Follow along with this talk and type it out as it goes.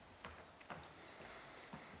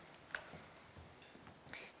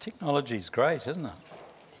Technology's great, isn't it?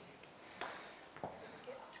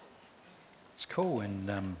 It's cool when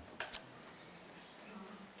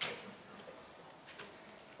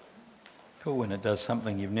it does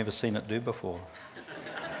something you've never seen it do before.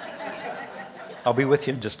 I'll be with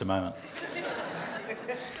you in just a moment.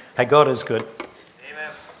 Hey, God is good.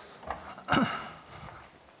 Amen.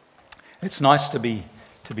 It's nice to be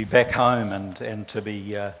back home and to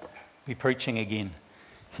be preaching again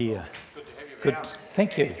here. Good to have you Good. around.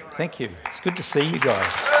 Thank you. It's good to see you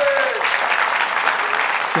guys.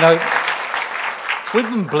 You know, we've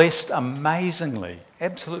been blessed amazingly,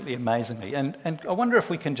 absolutely amazingly. And I wonder if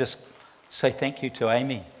we can just say thank you to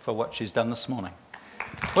Amy for what she's done this morning.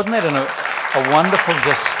 Wasn't that a wonderful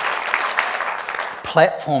just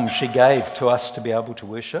platform she gave to us to be able to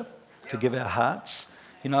worship, to give our hearts,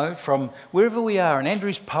 you know, from wherever we are. And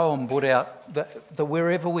Andrew's poem brought out the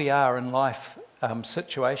wherever we are in life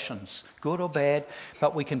situations, good or bad,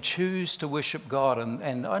 but we can choose to worship God.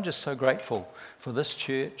 And I'm just so grateful for this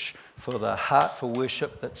church, for the heart for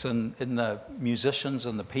worship that's in the musicians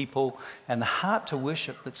and the people, and the heart to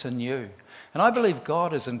worship that's in you. And I believe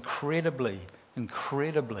God is incredibly,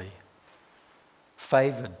 incredibly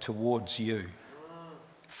favoured towards you.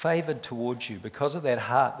 Favoured towards you because of that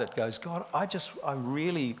heart that goes, God, I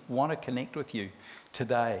really want to connect with you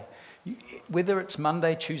today. Whether it's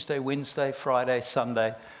Monday, Tuesday, Wednesday, Friday,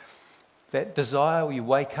 Sunday, that desire where you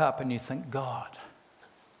wake up and you think, God,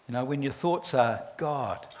 you know, when your thoughts are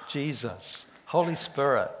God, Jesus, Holy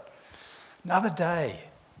Spirit, another day.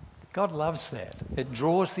 God loves that. It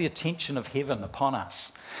draws the attention of heaven upon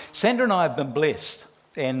us. Sandra and I have been blessed,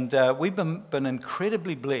 and we've been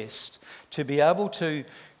incredibly blessed to be able to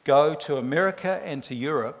go to America and to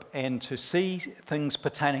Europe and to see things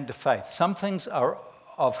pertaining to faith. Some things are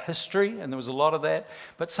of history, and there was a lot of that,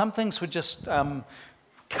 but some things were just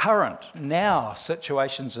current, now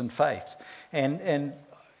situations in faith. And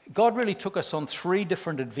God really took us on 3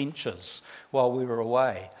 different adventures while we were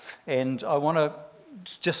away. And I want to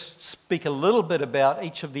just speak a little bit about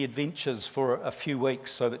each of the adventures for a few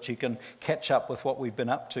weeks so that you can catch up with what we've been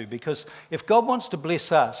up to. Because if God wants to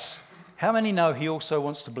bless us, how many know He also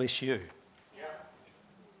wants to bless you? Yeah.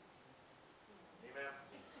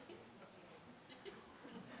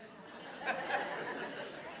 Amen.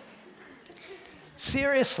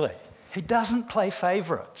 Seriously, He doesn't play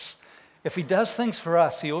favourites. If He does things for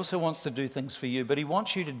us, He also wants to do things for you, but He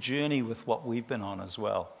wants you to journey with what we've been on as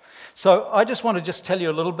well. So I just want to tell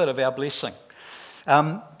you a little bit of our blessing.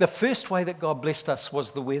 The first way that God blessed us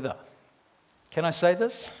was the weather. Can I say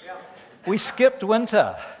this? Yeah. We skipped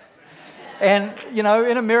winter. And, you know,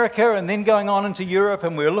 in America and then going on into Europe,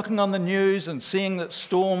 and we were looking on the news and seeing that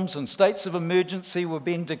storms and states of emergency were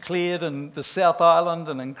being declared in the South Island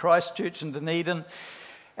and in Christchurch and Dunedin.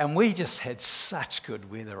 And we just had such good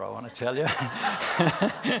weather, I want to tell you.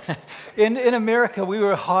 In America, we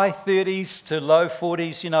were high 30s to low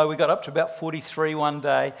 40s. You know, we got up to about 43 one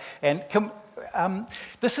day. And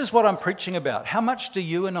this is what I'm preaching about. How much do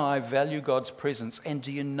you and I value God's presence? And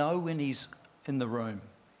do you know when He's in the room?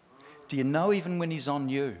 Do you know even when He's on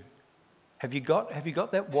you? Have you got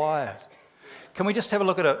that wired? Can we just have a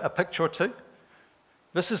look at a picture or two?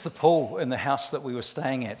 This is the pool in the house that we were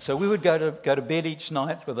staying at. So we would go to bed each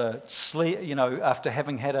night with a sleep, you know, after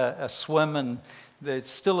having had a swim, and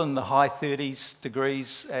it's still in the high 30s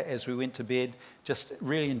degrees as we went to bed, just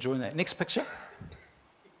really enjoying that. Next picture.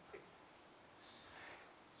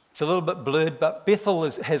 It's a little bit blurred, but Bethel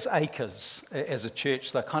has acres as a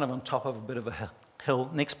church. They're kind of on top of a bit of a hill.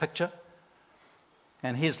 Next picture.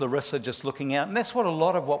 And here's Larissa just looking out. And that's what a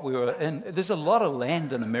lot of what we were in. There's a lot of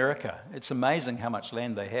land in America. It's amazing how much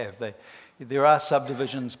land they have. There are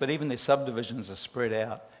subdivisions, but even their subdivisions are spread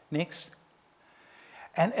out. Next.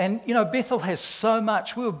 And you know, Bethel has so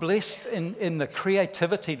much. We were blessed in the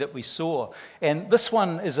creativity that we saw. And this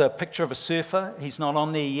one is a picture of a surfer. He's not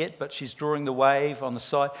on there yet, but she's drawing the wave on the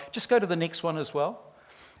side. Just go to the next one as well.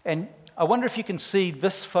 And I wonder if you can see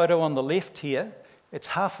this photo on the left here. It's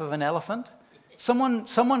half of an elephant.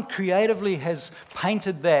 Someone creatively has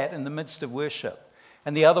painted that in the midst of worship,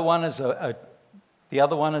 and the other one is a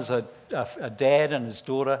dad and his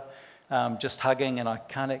daughter just hugging, and I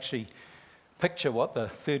can't actually picture what the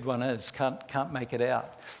third one is. Can't make it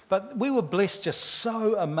out. But we were blessed just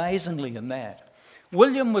so amazingly in that.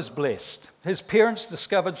 William was blessed. His parents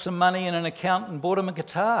discovered some money in an account and bought him a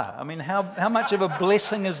guitar. I mean, how much of a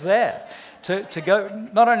blessing is that? To go,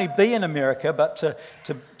 not only be in America, but to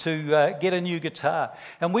get a new guitar.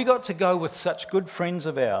 And we got to go with such good friends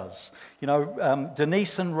of ours. You know,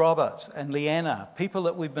 Denise and Robert and Leanna, people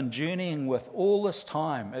that we've been journeying with all this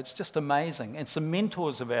time. It's just amazing. And some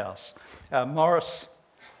mentors of ours. Morris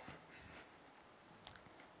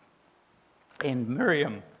and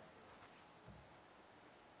Miriam.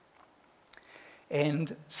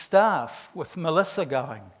 And staff with Melissa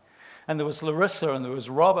going. And there was Larissa and there was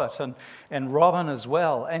Robert and Robin as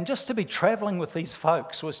well. And just to be travelling with these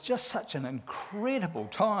folks was just such an incredible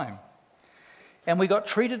time. And we got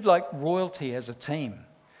treated like royalty as a team.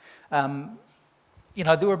 There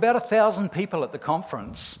were about 1,000 people at the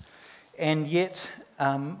conference, and yet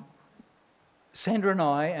Sandra and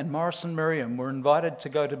I and Morris and Miriam were invited to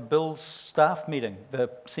go to Bill's staff meeting, the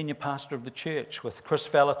senior pastor of the church, with Chris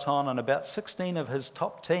Valaton and about 16 of his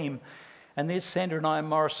top team. And there's Sandra and I and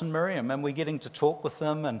Morris and Miriam, and we're getting to talk with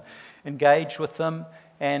them and engage with them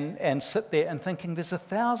and sit there and thinking, there's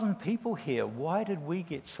 1,000 people here. Why did we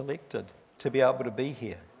get selected to be able to be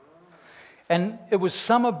here? And it was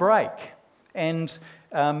summer break, and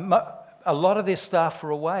a lot of their staff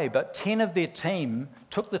were away, but 10 of their team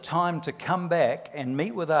took the time to come back and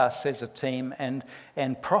meet with us as a team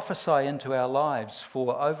and prophesy into our lives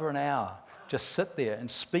for over an hour. Just sit there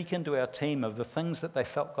and speak into our team of the things that they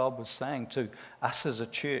felt God was saying to us as a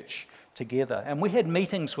church together. And we had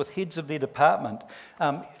meetings with heads of their department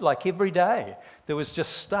like every day. There was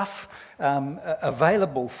just stuff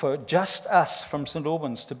available for just us from St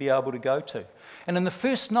Albans to be able to go to. And in the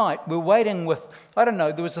first night, we're waiting with,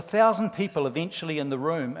 there was 1,000 people eventually in the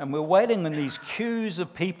room, and we're waiting in these queues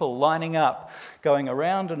of people lining up, going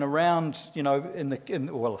around and around,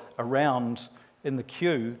 around in the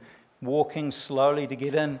queue, walking slowly to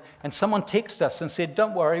get in. And someone texted us and said,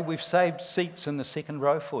 don't worry, we've saved seats in the second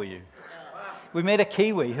row for you. We met a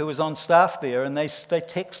Kiwi who was on staff there, and they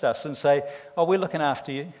text us and say, oh, we're looking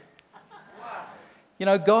after you.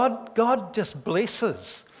 God just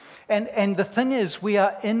blesses. And the thing is, we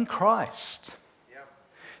are in Christ.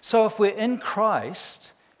 So if we're in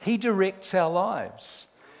Christ, He directs our lives.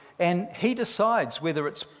 And He decides whether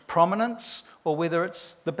it's prominence or whether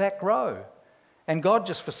it's the back row. And God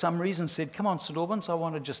just for some reason said, come on, St Albans, I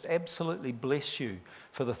want to just absolutely bless you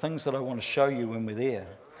for the things that I want to show you when we're there.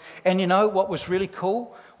 And what was really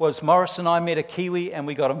cool was Morris and I met a Kiwi and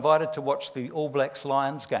we got invited to watch the All Blacks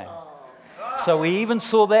Lions game. So we even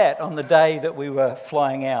saw that on the day that we were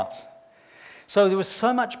flying out. So there was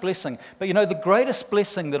so much blessing. But the greatest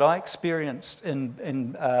blessing that I experienced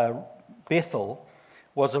in Bethel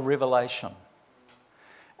was a revelation.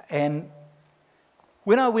 And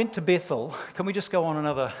when I went to Bethel, can we just go on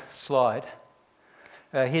another slide?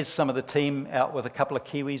 Here's some of the team out with a couple of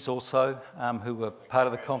Kiwis also who were part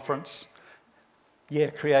of the conference. Yeah,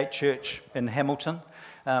 Create Church in Hamilton.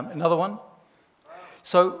 Another one.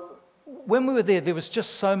 So when we were there was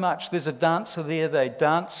just so much. There's a dancer there. They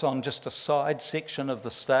dance on just a side section of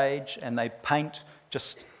the stage, and they paint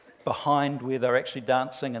just behind where they're actually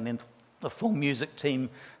dancing, and then the full music team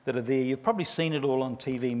that are there. You've probably seen it all on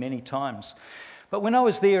TV many times. But when I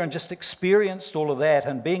was there and just experienced all of that,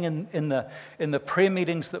 and being in the prayer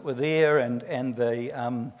meetings that were there and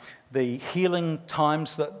the healing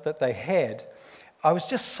times that they had, I was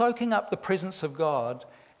just soaking up the presence of God,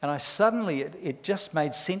 and it just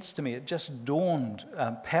made sense to me. It just dawned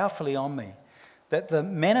powerfully on me that the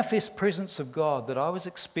manifest presence of God that I was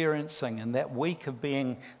experiencing in that week of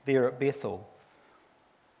being there at Bethel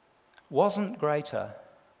wasn't greater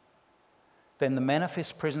than the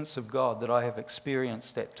manifest presence of God that I have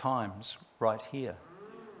experienced at times right here.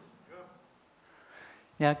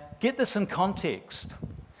 Now, get this in context.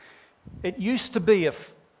 It used to be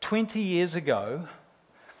 20 years ago,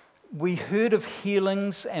 we heard of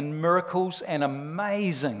healings and miracles and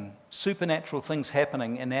amazing supernatural things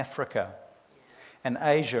happening in Africa and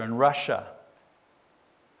Asia and Russia.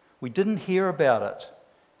 We didn't hear about it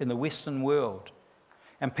in the Western world.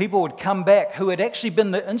 And people would come back who had actually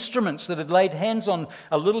been the instruments that had laid hands on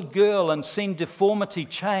a little girl and seen deformity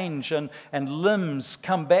change and limbs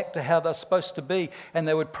come back to how they're supposed to be. And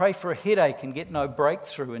they would pray for a headache and get no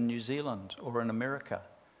breakthrough in New Zealand or in America.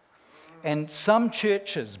 And some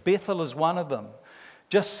churches, Bethel is one of them,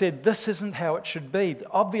 just said this isn't how it should be.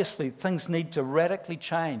 Obviously, things need to radically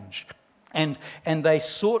change. And they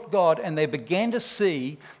sought God, and they began to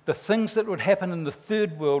see the things that would happen in the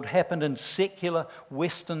third world happened in secular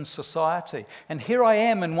Western society. And here I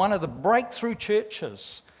am in one of the breakthrough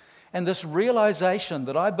churches, and this realization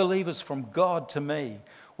that I believe is from God to me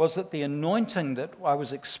was that the anointing that I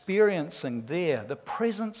was experiencing there, the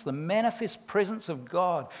presence, the manifest presence of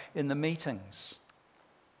God in the meetings,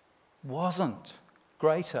 wasn't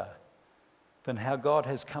greater than how God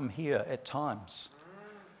has come here at times.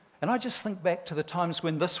 And I just think back to the times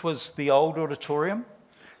when this was the old auditorium,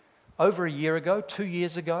 over a year ago, 2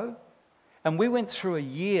 years ago, and we went through a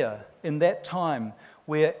year in that time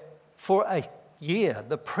where for a year,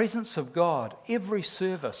 the presence of God, every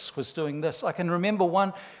service was doing this. I can remember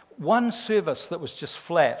one service that was just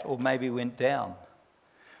flat or maybe went down.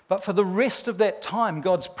 But for the rest of that time,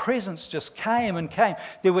 God's presence just came and came.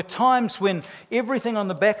 There were times when everything on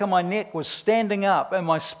the back of my neck was standing up and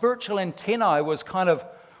my spiritual antennae was kind of,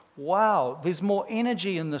 wow, there's more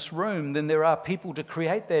energy in this room than there are people to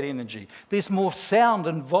create that energy. There's more sound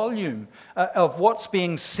and volume of what's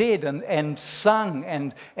being said and sung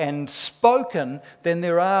and spoken than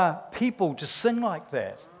there are people to sing like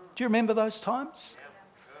that. Do you remember those times?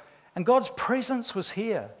 And God's presence was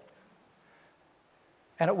here.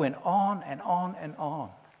 And it went on and on and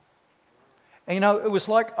on. And it was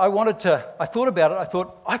like I thought about it, I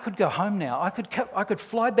thought, I could go home now. I could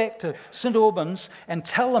fly back to St. Albans and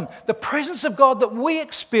tell them the presence of God that we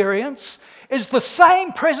experience is the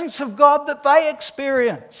same presence of God that they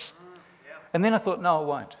experience. And then I thought, no, I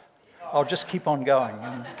won't. I'll just keep on going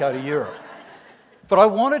and go to Europe. But I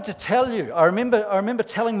wanted to tell you, I remember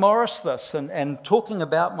telling Morris this and talking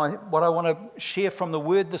about what I want to share from the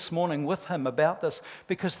Word this morning with him about this,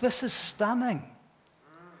 because this is stunning.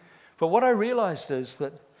 But what I realized is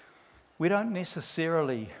that we don't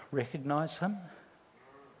necessarily recognize him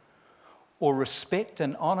or respect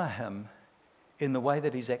and honor him in the way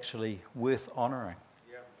that he's actually worth honoring.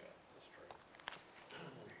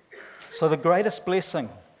 So the greatest blessing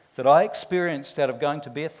that I experienced out of going to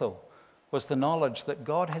Bethel was the knowledge that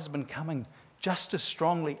God has been coming just as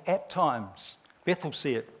strongly at times. Bethel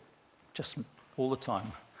see it just all the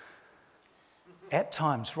time. At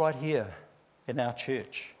times, right here in our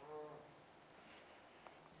church.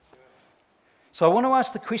 So I want to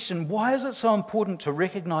ask the question, why is it so important to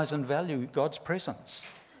recognize and value God's presence?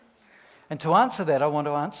 And to answer that, I want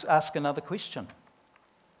to ask another question.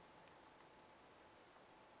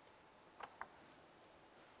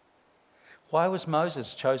 Why was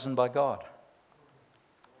Moses chosen by God?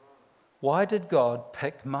 Why did God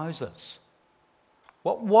pick Moses?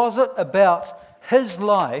 What was it about his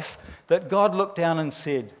life that God looked down and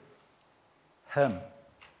said, him?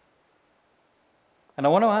 And I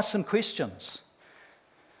want to ask some questions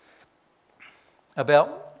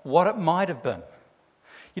about what it might have been.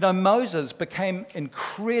 Moses became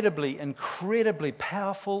incredibly, incredibly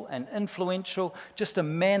powerful and influential, just a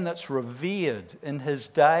man that's revered in his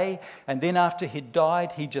day. And then after he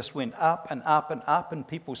died, he just went up and up and up in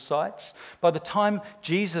people's sights. By the time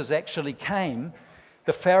Jesus actually came,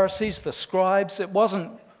 the Pharisees, the scribes, it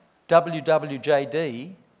wasn't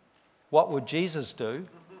WWJD, what would Jesus do?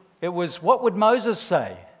 It was, what would Moses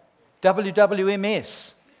say?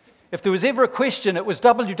 WWMS. If there was ever a question, it was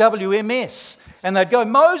WWMS. And they'd go,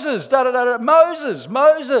 Moses, da-da-da-da, Moses,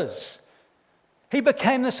 Moses. He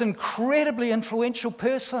became this incredibly influential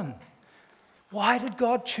person. Why did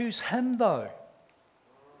God choose him, though?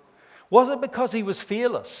 Was it because he was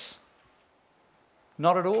fearless?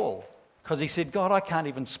 Not at all. Because he said, God, I can't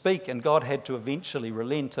even speak. And God had to eventually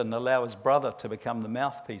relent and allow his brother to become the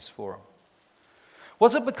mouthpiece for him.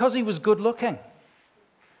 Was it because he was good looking?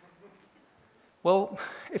 Well,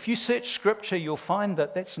 if you search Scripture, you'll find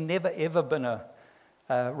that that's never ever been a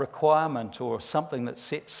requirement or something that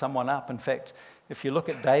sets someone up. In fact, if you look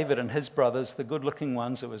at David and his brothers, the good-looking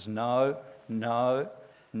ones, it was no, no,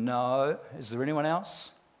 no. Is there anyone else?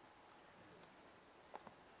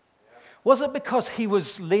 Was it because he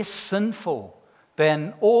was less sinful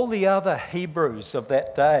than all the other Hebrews of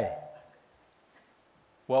that day?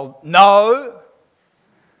 Well, no.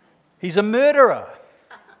 He's a murderer.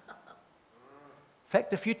 In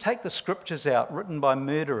fact, if you take the scriptures out written by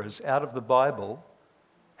murderers out of the Bible,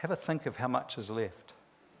 have a think of how much is left.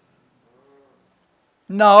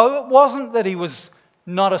 No, it wasn't that he was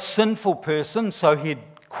not a sinful person, so he'd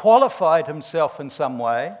qualified himself in some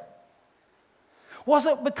way. Was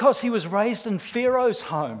it because he was raised in Pharaoh's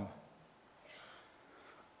home?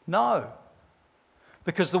 No.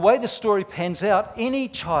 Because the way the story pans out, any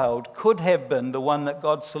child could have been the one that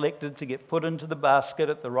God selected to get put into the basket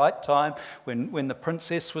at the right time when the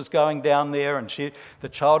princess was going down there, and the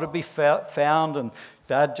child would be found, and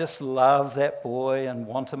they'd just love that boy and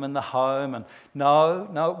want him in the home. And no,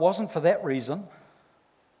 it wasn't for that reason.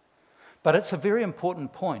 But it's a very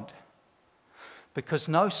important point, because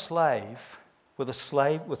no slave with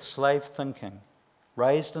slave thinking,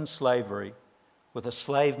 raised in slavery, with a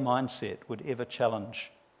slave mindset would ever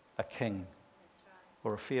challenge a king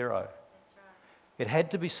or a pharaoh. It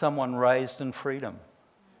had to be someone raised in freedom,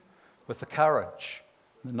 with the courage,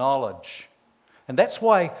 the knowledge. And that's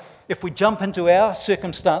why, if we jump into our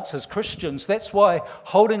circumstance as Christians, that's why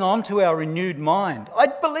holding on to our renewed mind, I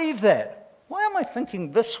believe that. Why am I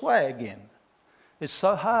thinking this way again? Is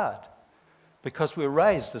so hard. because we're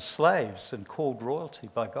raised as slaves and called royalty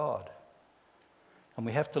by God. And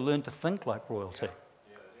we have to learn to think like royalty.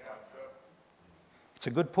 It's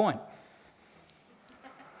a good point.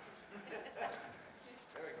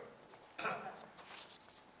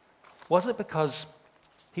 Was it because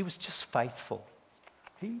he was just faithful?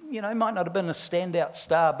 He might not have been a standout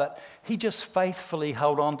star, but he just faithfully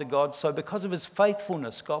held on to God. So because of his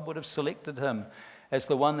faithfulness, God would have selected him as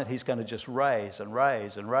the one that he's going to just raise and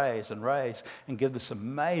raise and raise and raise and give this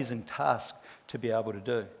amazing task to be able to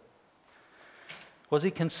do. Was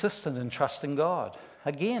he consistent in trusting God?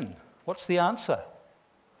 Again, what's the answer?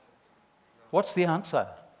 What's the answer?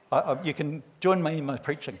 You can join me in my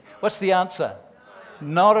preaching. What's the answer?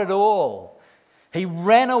 Not at all. He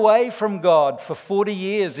ran away from God for 40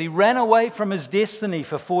 years. He ran away from his destiny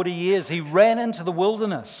for 40 years. He ran into the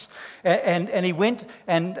wilderness. And he went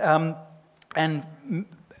and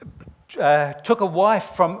took a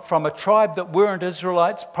wife from a tribe that weren't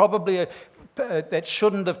Israelites, probably that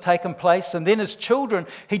shouldn't have taken place. And then his children,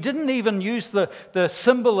 he didn't even use the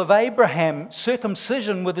symbol of Abraham,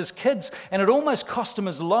 circumcision, with his kids. And it almost cost him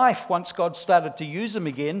his life once God started to use him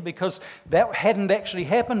again, because that hadn't actually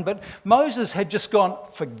happened. But Moses had just gone,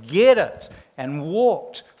 forget it, and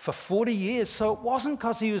walked for 40 years. So it wasn't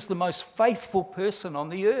because he was the most faithful person on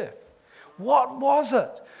the earth. What was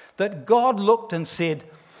it that God looked and said,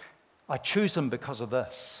 I choose him because of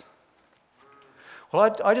this?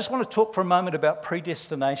 Well, I just want to talk for a moment about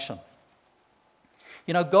predestination.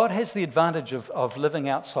 God has the advantage of living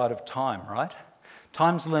outside of time, right?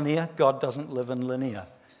 Time's linear. God doesn't live in linear.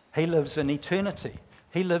 He lives in eternity.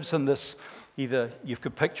 He lives in this, either you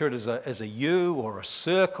could picture it as a U or a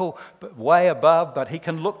circle, but way above, but he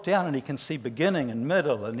can look down and he can see beginning and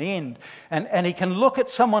middle and end. And he can look at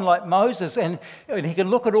someone like Moses, and he can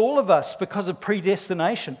look at all of us because of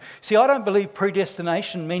predestination. See, I don't believe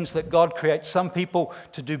predestination means that God creates some people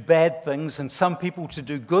to do bad things and some people to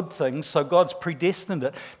do good things, so God's predestined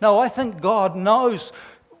it. No, I think God knows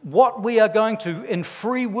what we are going to, in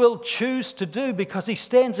free will, choose to do, because he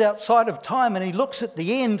stands outside of time and he looks at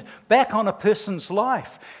the end back on a person's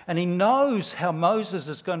life, and he knows how Moses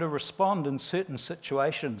is going to respond in certain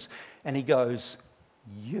situations, and he goes,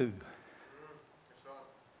 you.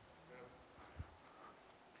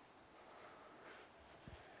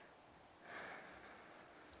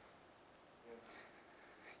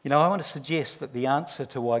 I want to suggest that the answer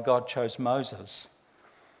to why God chose Moses,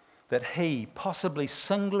 that he, possibly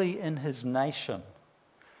singly in his nation,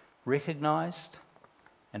 recognized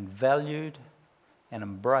and valued and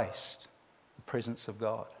embraced the presence of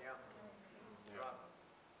God.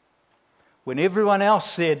 When everyone else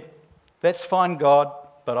said, that's fine, God,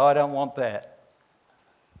 but I don't want that.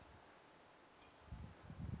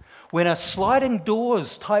 When a sliding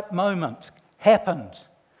doors type moment happened,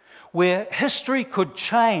 where history could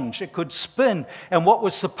change, it could spin, and what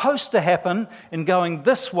was supposed to happen in going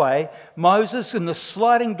this way, Moses, in the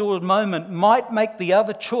sliding door moment, might make the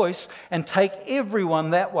other choice and take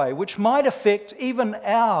everyone that way, which might affect even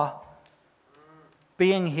our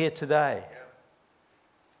being here today.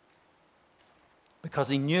 Because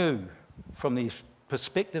he knew from the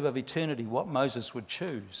perspective of eternity what Moses would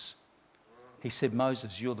choose. He said,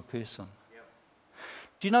 Moses, you're the person.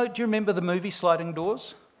 Do you remember the movie Sliding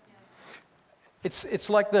Doors? It's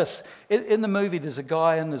like this. In the movie, there's a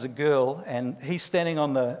guy and there's a girl, and he's standing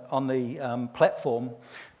on the platform,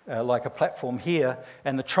 like a platform here,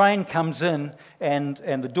 and the train comes in, and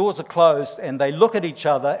the doors are closed, and they look at each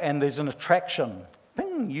other, and there's an attraction.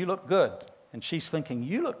 Ping, you look good. And she's thinking,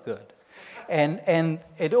 you look good. And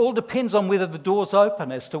it all depends on whether the doors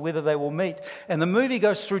open as to whether they will meet. And the movie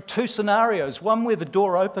goes through two scenarios. One where the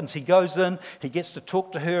door opens, he goes in, he gets to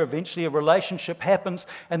talk to her, eventually a relationship happens,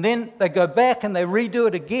 and then they go back and they redo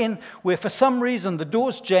it again, where for some reason the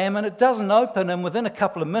doors jam and it doesn't open, and within a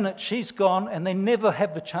couple of minutes she's gone, and they never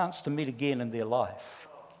have the chance to meet again in their life.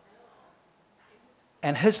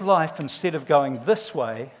 And his life, instead of going this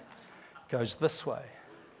way, goes this way.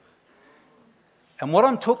 And what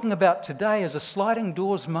I'm talking about today is a sliding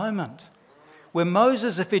doors moment where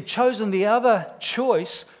Moses, if he'd chosen the other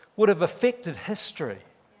choice, would have affected history.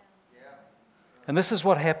 And this is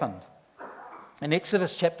what happened. In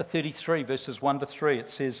Exodus chapter 33, verses 1 to 3,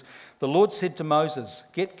 it says, the Lord said to Moses,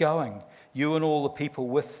 get going, you and all the people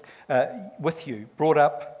with you, brought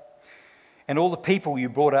up, and all the people you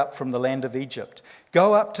brought up from the land of Egypt.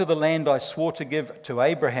 Go up to the land I swore to give to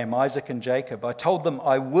Abraham, Isaac, and Jacob. I told them,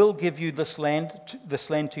 I will give you this land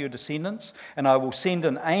to your descendants, and I will send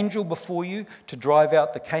an angel before you to drive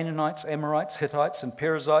out the Canaanites, Amorites, Hittites, and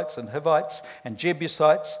Perizzites, and Hivites, and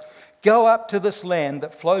Jebusites. Go up to this land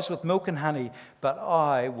that flows with milk and honey, but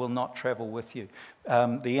I will not travel with you. The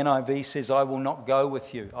NIV says, I will not go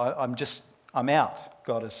with you. I'm out,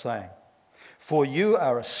 God is saying. For you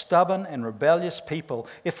are a stubborn and rebellious people.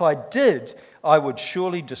 If I did, I would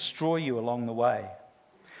surely destroy you along the way.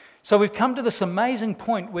 So we've come to this amazing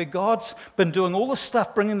point where God's been doing all this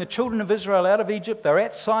stuff, bringing the children of Israel out of Egypt. They're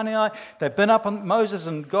at Sinai. They've been up on Moses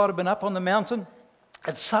and God have been up on the mountain.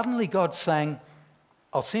 And suddenly God's saying,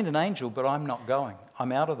 I'll send an angel, but I'm not going.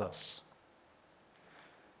 I'm out of this.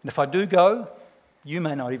 And if I do go, you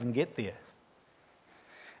may not even get there.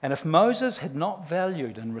 And if Moses had not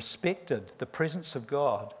valued and respected the presence of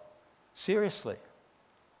God, seriously,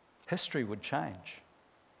 history would change.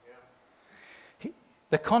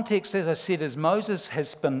 The context, as I said, is Moses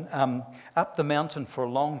has been up the mountain for a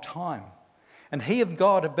long time. And he and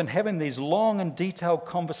God have been having these long and detailed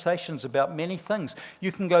conversations about many things.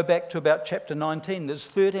 You can go back to about chapter 19. There's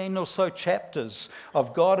 13 or so chapters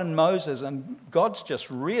of God and Moses, and God's just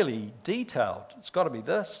really detailed. It's got to be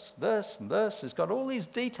this, this, and this. He's got all these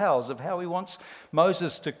details of how he wants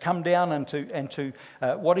Moses to come down and to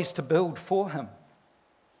what he's to build for him.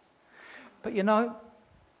 But you know,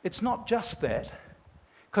 it's not just that.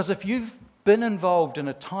 Because if you've been involved in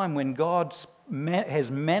a time when God has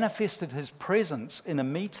manifested his presence in a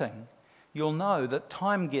meeting, you'll know that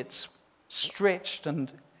time gets stretched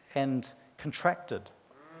and contracted.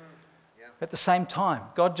 At the same time,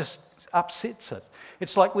 God just upsets it.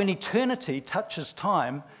 It's like when eternity touches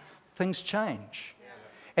time, things change.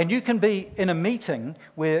 And you can be in a meeting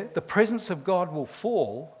where the presence of God will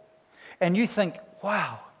fall, and you think,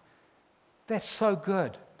 wow, that's so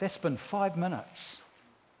good. That's been 5 minutes.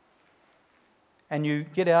 And you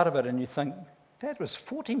get out of it and you think, that was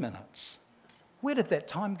 40 minutes. Where did that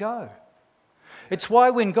time go? It's why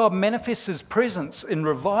when God manifests his presence in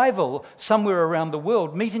revival somewhere around the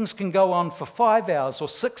world, meetings can go on for 5 hours or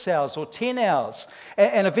 6 hours or 10 hours.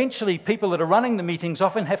 And eventually people that are running the meetings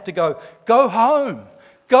often have to go home.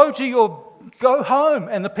 Go home.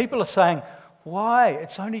 And the people are saying, why?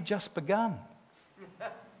 It's only just begun.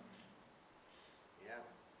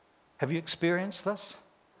 Have you experienced this?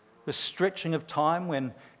 The stretching of time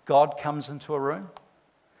when God comes into a room,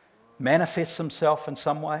 manifests himself in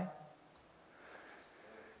some way.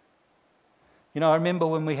 You know, I remember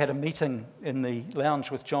when we had a meeting in the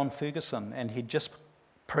lounge with John Ferguson, and he'd just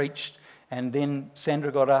preached, and then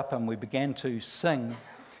Sandra got up and we began to sing,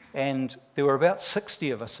 and there were about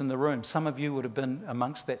 60 of us in the room. Some of you would have been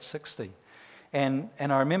amongst that 60. And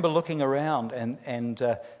I remember looking around and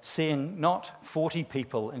seeing not 40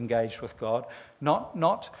 people engaged with God,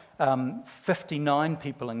 not 59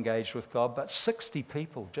 people engaged with God, but 60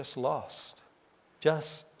 people just lost,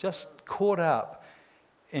 just caught up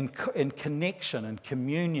in connection and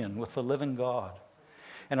communion with the living God.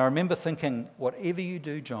 And I remember thinking, whatever you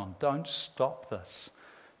do, John, don't stop this.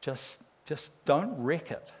 Just don't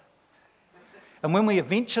wreck it. And when we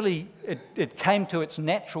eventually, it came to its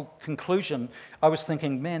natural conclusion, I was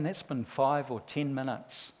thinking, man, that's been 5 or 10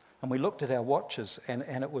 minutes. And we looked at our watches, and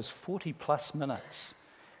it was 40 plus minutes.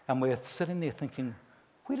 And we're sitting there thinking,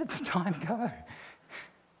 where did the time go?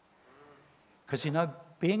 Because, you know,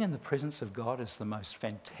 being in the presence of God is the most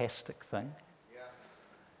fantastic thing.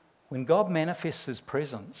 When God manifests his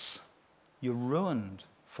presence, you're ruined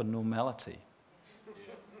for normality.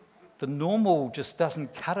 The normal just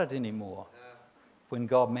doesn't cut it anymore. When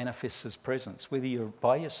God manifests his presence, whether you're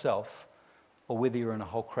by yourself or whether you're in a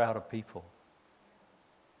whole crowd of people.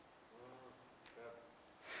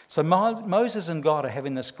 So Moses and God are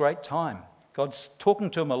having this great time. God's talking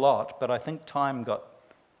to him a lot, but I think time got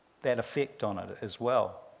that effect on it as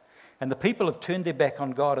well. And the people have turned their back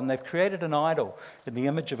on God, and they've created an idol in the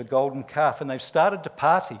image of a golden calf, and they've started to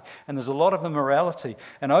party, and there's a lot of immorality,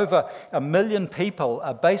 and over 1 million people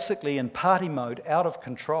are basically in party mode, out of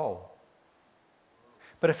control.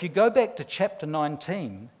 But if you go back to chapter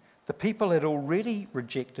 19, the people had already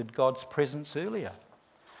rejected God's presence earlier.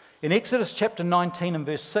 In Exodus chapter 19 and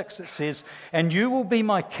verse 6, it says, "And you will be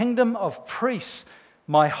my kingdom of priests,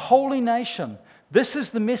 my holy nation. This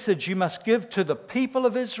is the message you must give to the people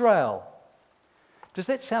of Israel." Does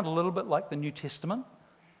that sound a little bit like the New Testament?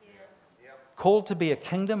 Yeah. Called to be a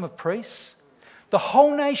kingdom of priests? The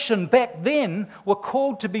whole nation back then were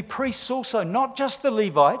called to be priests also, not just the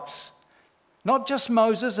Levites. Not just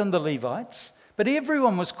Moses and the Levites, but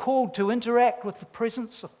everyone was called to interact with the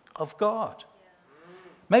presence of God.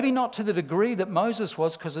 Maybe not to the degree that Moses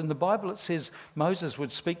was, because in the Bible it says Moses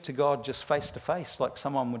would speak to God just face to face, like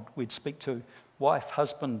someone would speak to wife,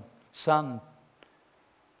 husband, son.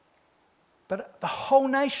 But the whole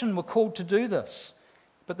nation were called to do this,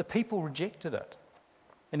 but the people rejected it.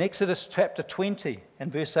 In Exodus chapter 20 and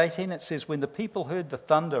verse 18 it says, when the people heard the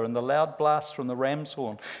thunder and the loud blast from the ram's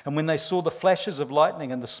horn, and when they saw the flashes of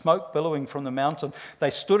lightning and the smoke billowing from the mountain, they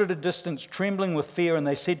stood at a distance trembling with fear, and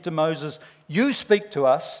they said to Moses, you speak to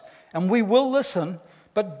us and we will listen,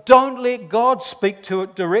 but don't let God speak to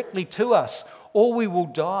it directly to us, or we will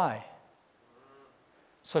die.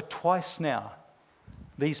 So twice now,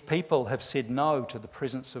 these people have said no to the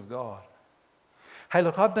presence of God. Hey,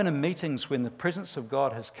 look, I've been in meetings when the presence of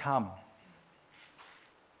God has come.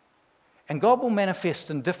 And God will manifest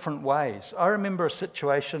in different ways. I remember a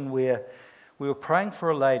situation where we were praying for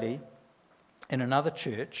a lady in another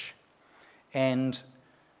church, and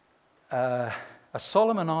a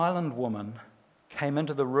Solomon Island woman came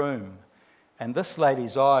into the room, and this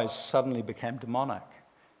lady's eyes suddenly became demonic.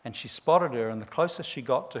 And she spotted her, and the closer she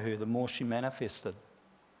got to her, the more she manifested.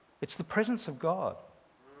 It's the presence of God.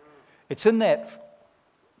 It's in that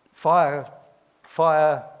fire,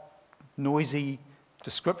 noisy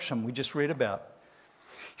description we just read about.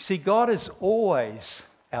 You see, God is always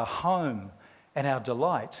our home and our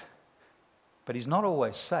delight, but He's not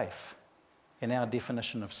always safe in our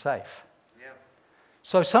definition of safe. Yeah.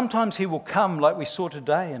 So sometimes He will come, like we saw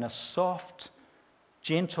today, in a soft,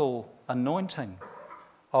 gentle anointing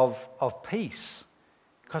of peace,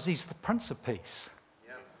 because He's the Prince of Peace.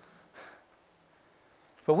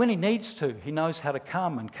 But when He needs to, He knows how to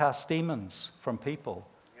come and cast demons from people.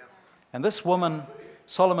 Yeah. And this woman,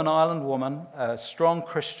 Solomon Island woman, a strong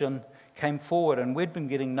Christian, came forward, and we'd been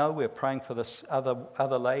getting nowhere praying for this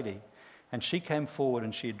other lady. And she came forward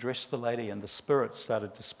and she addressed the lady, and the Spirit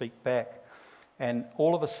started to speak back. And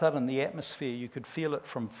all of a sudden, the atmosphere, you could feel it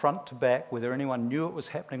from front to back, whether anyone knew it was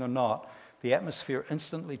happening or not. The atmosphere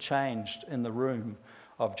instantly changed in the room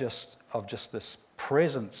of just this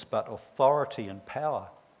presence, but authority and power.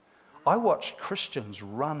 I watched Christians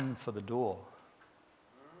run for the door.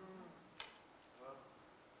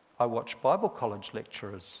 I watched Bible college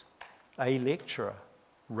lecturers, a lecturer,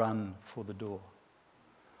 run for the door.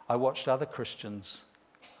 I watched other Christians,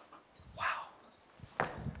 wow,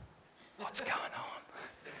 what's going on?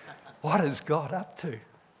 What is God up to?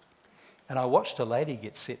 And I watched a lady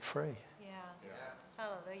get set free. Yeah.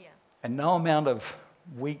 Hallelujah. And no amount of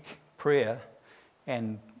weak prayer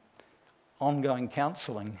and ongoing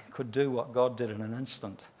counselling could do what God did in an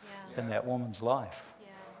instant in that woman's life.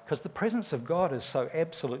 Because the presence of God is so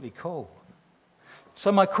absolutely cool.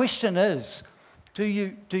 So my question is, do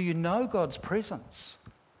you know God's presence?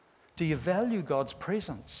 Do you value God's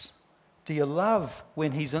presence? Do you love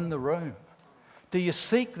when He's in the room? Do you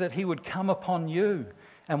seek that He would come upon you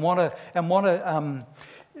and want to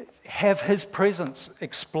have His presence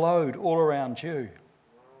explode all around you?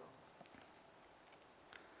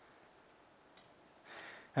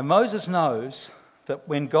 And Moses knows that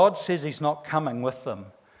when God says He's not coming with them,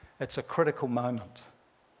 it's a critical moment.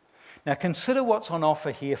 Now consider what's on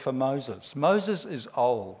offer here for Moses. Moses is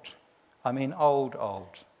old. I mean old.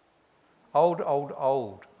 Old.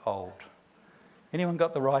 Anyone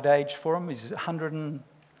got the right age for him? He's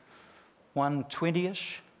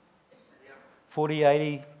 120-ish, 40,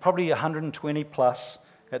 80, probably 120 plus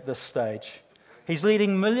at this stage. He's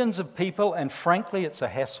leading millions of people, and frankly, it's a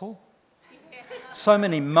hassle. So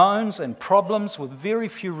many moans and problems with very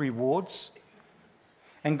few rewards.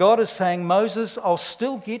 And God is saying, Moses, I'll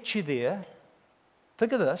still get you there.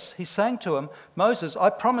 Think of this. He's saying to him, Moses, I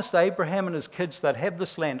promised Abraham and his kids they'd have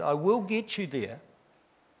this land. I will get you there.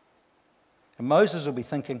 And Moses will be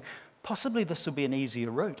thinking, possibly this will be an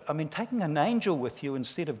easier route. I mean, taking an angel with you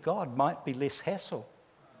instead of God might be less hassle.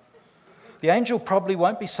 The angel probably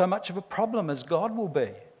won't be so much of a problem as God will be.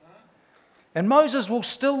 And Moses will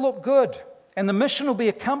still look good. And the mission will be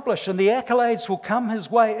accomplished, and the accolades will come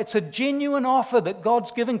his way. It's a genuine offer that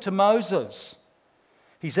God's giving to Moses.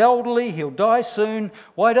 He's elderly, he'll die soon.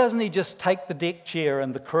 Why doesn't he just take the deck chair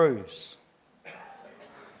and the cruise?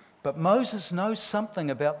 But Moses knows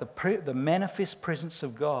something about the manifest presence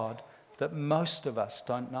of God that most of us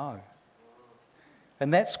don't know.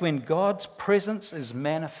 And that's when God's presence is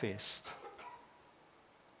manifest.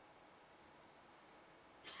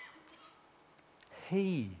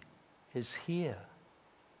 He is here.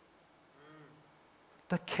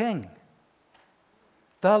 The King,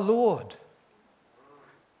 the Lord,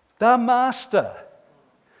 the Master,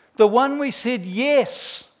 the one we said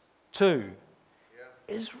yes to,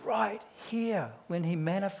 is right here when He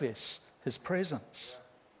manifests His presence.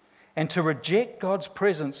 And to reject God's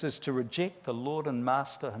presence is to reject the Lord and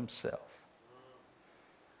Master Himself.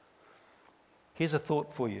 Here's a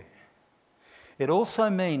thought for you. It also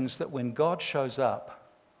means that when God shows up,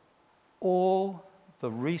 all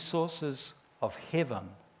the resources of heaven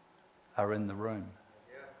are in the room.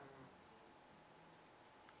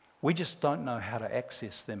 We just don't know how to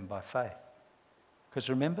access them by faith. Because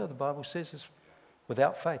remember, the Bible says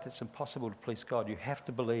without faith, it's impossible to please God. You have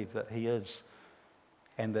to believe that He is,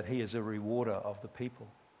 and that He is a rewarder of the people.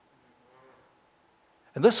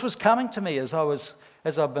 And this was coming to me as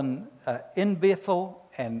I've been in Bethel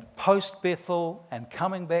and post Bethel and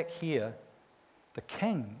coming back here. The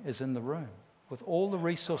King is in the room with all the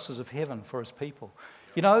resources of heaven for His people.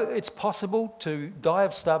 You know, it's possible to die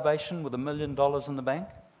of starvation with $1 million in the bank.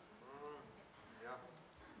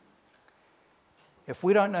 If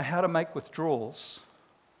we don't know how to make withdrawals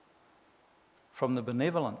from the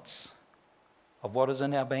benevolence of what is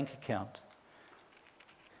in our bank account,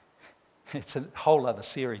 it's a whole other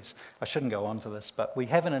series. I shouldn't go on to this, but we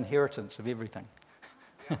have an inheritance of everything.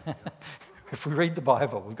 If we read the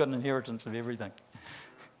Bible, we've got an inheritance of everything.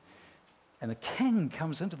 And the King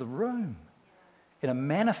comes into the room in a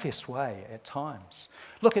manifest way at times.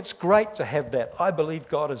 Look, it's great to have that I believe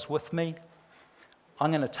God is with me, I'm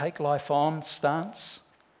going to take life on stance.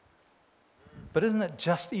 But isn't it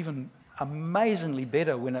just even amazingly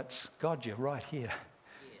better when it's, God, you're right here.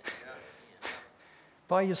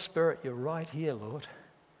 By your Spirit, you're right here, Lord.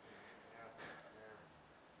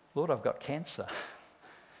 Lord, I've got cancer,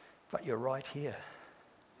 but you're right here.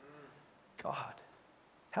 God,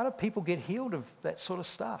 how do people get healed of that sort of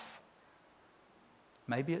stuff?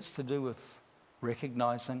 Maybe it's to do with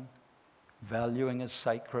recognizing, valuing as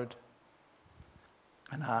sacred,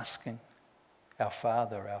 and asking our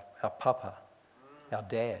Father, our Papa, our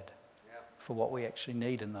Dad, for what we actually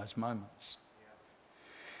need in those moments.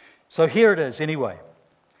 So here it is anyway.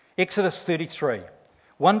 Exodus 33.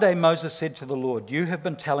 One day Moses said to the Lord, "You have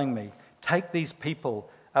been telling me, take these people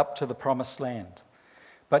up to the promised land.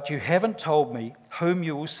 But you haven't told me whom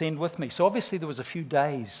you will send with me." So obviously there was a few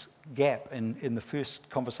days gap in the first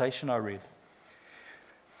conversation I read.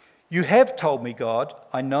 "You have told me, God,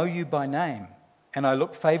 I know you by name, and I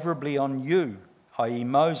look favorably on you," i.e.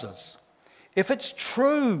 Moses. "If it's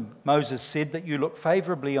true," Moses said, "that you look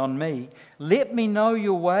favorably on me, let me know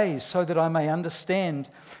your ways so that I may understand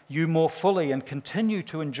you more fully and continue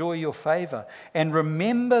to enjoy your favor. And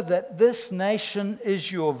remember that this nation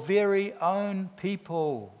is your very own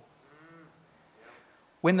people."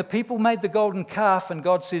 When the people made the golden calf and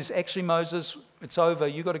God says, "Actually, Moses, it's over,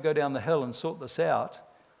 you've got to go down the hill and sort this out,"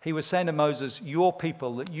 He was saying to Moses, "Your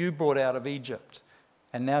people that you brought out of Egypt."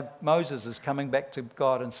 And now Moses is coming back to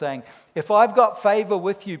God and saying, "If I've got favor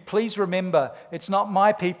with you, please remember, it's not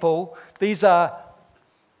my people. These are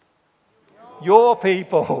your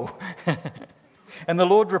people." And the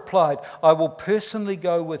Lord replied, "I will personally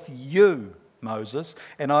go with you, Moses,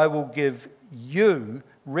 and I will give you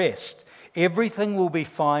rest. Everything will be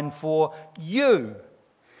fine for you."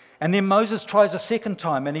 And then Moses tries a second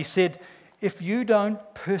time and he said, "If you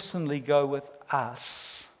don't personally go with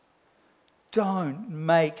us, don't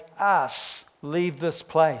make us leave this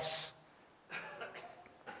place.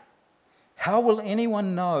 How will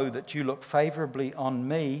anyone know that you look favorably on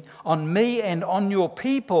me and on your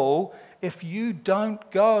people if you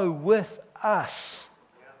don't go with us?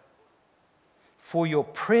 For your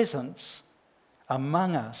presence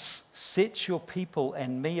among us sets your people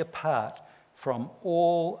and me apart from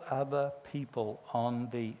all other people on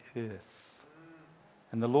the earth."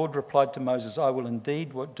 And the Lord replied to Moses, "I will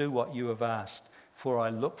indeed do what you have asked, for I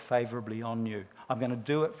look favorably on you." I'm going to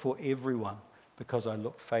do it for everyone because I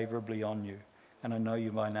look favorably on you and I know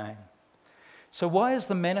you by name. So why is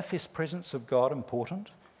the manifest presence of God important?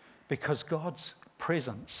 Because God's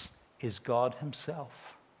presence is God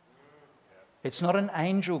Himself. It's not an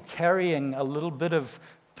angel carrying a little bit of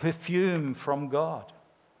perfume from God.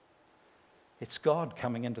 It's God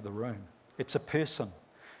coming into the room. It's a person.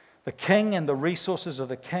 The King and the resources of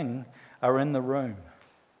the King are in the room.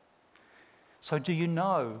 So do you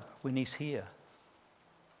know when He's here?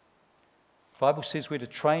 The Bible says we're to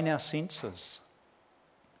train our senses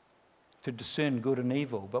to discern good and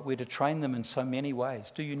evil, but we're to train them in so many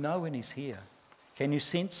ways. Do you know when He's here? Can you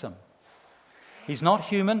sense Him? He's not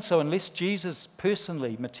human, so unless Jesus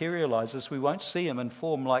personally materializes, we won't see Him in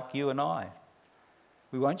form like you and I.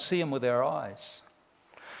 We won't see Him with our eyes.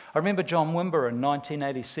 I remember John Wimber in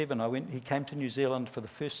 1987. He came to New Zealand for the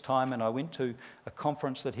first time, and I went to a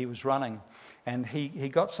conference that he was running. And he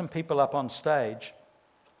got some people up on stage,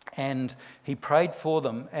 and he prayed for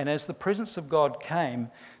them. And as the presence of God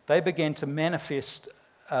came, they began to manifest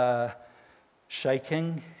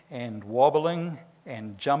shaking and wobbling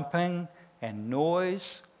and jumping and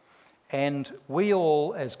noise. And we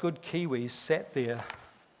all, as good Kiwis, sat there.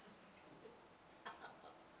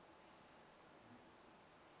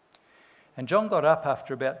 And John got up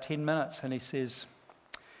after about 10 minutes and he says,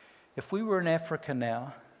 "If we were in Africa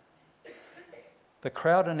now the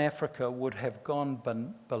crowd in Africa would have gone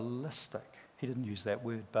ballistic. He didn't use that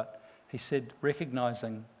word, but he said,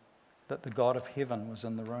 recognizing that the God of heaven was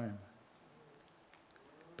in the room.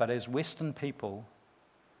 But as Western people,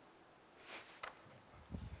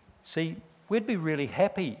 see, we'd be really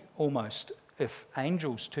happy almost if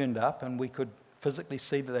angels turned up and we could physically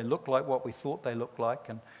see that they looked like what we thought they looked like,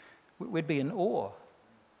 and we'd be in awe.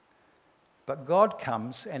 But God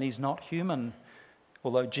comes and he's not human,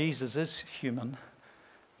 although Jesus is human,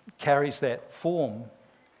 carries that form,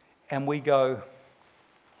 and we go,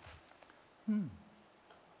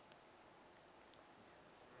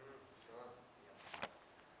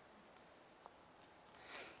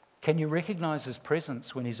 Can you recognize his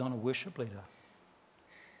presence when he's on a worship leader?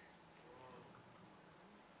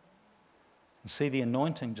 And see the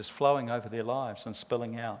anointing just flowing over their lives and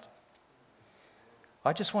spilling out.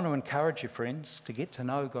 I just want to encourage you, friends, to get to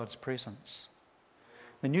know God's presence.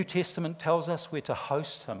 The New Testament tells us we're to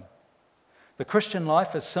host him. The Christian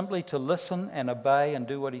life is simply to listen and obey and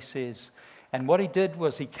do what he says. And what he did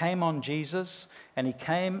was he came on Jesus, and he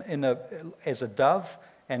came as a dove.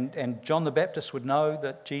 And John the Baptist would know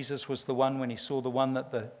that Jesus was the one when he saw the one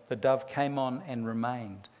that the dove came on and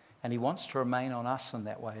remained. And he wants to remain on us in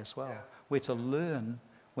that way as well. We're to learn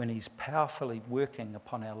when he's powerfully working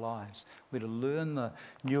upon our lives. We're to learn the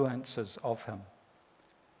nuances of him.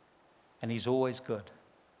 And he's always good.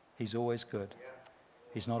 He's always good.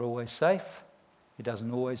 He's not always safe. He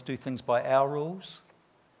doesn't always do things by our rules.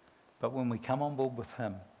 But when we come on board with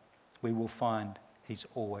him, we will find he's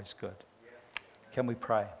always good. Can we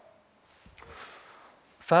pray?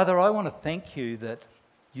 Father, I want to thank you that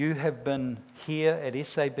you have been here at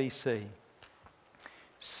SABC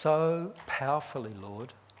so powerfully,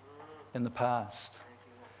 Lord, in the past.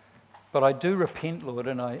 But I do repent, Lord,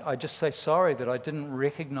 and I just say sorry that I didn't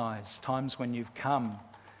recognize times when you've come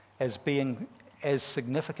as being as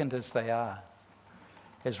significant as they are,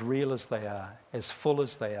 as real as they are, as full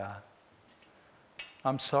as they are.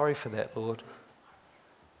 I'm sorry for that, Lord.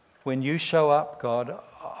 When you show up, God,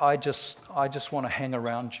 I just want to hang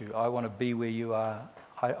around you. I want to be where you are.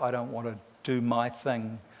 I don't want to do my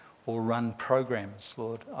thing or run programs,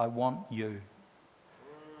 Lord. I want you.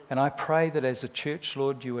 And I pray that as a church,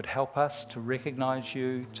 Lord, you would help us to recognize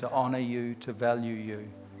you, to honor you, to value you,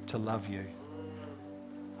 to love you.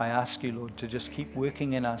 I ask you, Lord, to just keep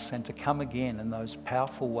working in us and to come again in those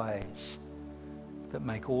powerful ways that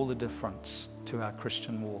make all the difference to our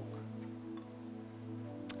Christian walk.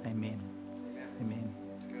 Amen. Amen.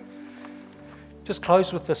 Just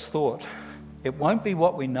close with this thought. It won't be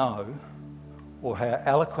what we know or how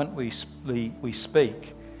eloquent we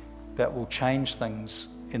speak that will change things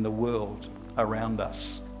in the world around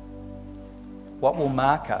us. What will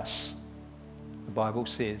mark us, the Bible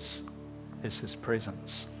says, is his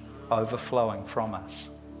presence overflowing from us.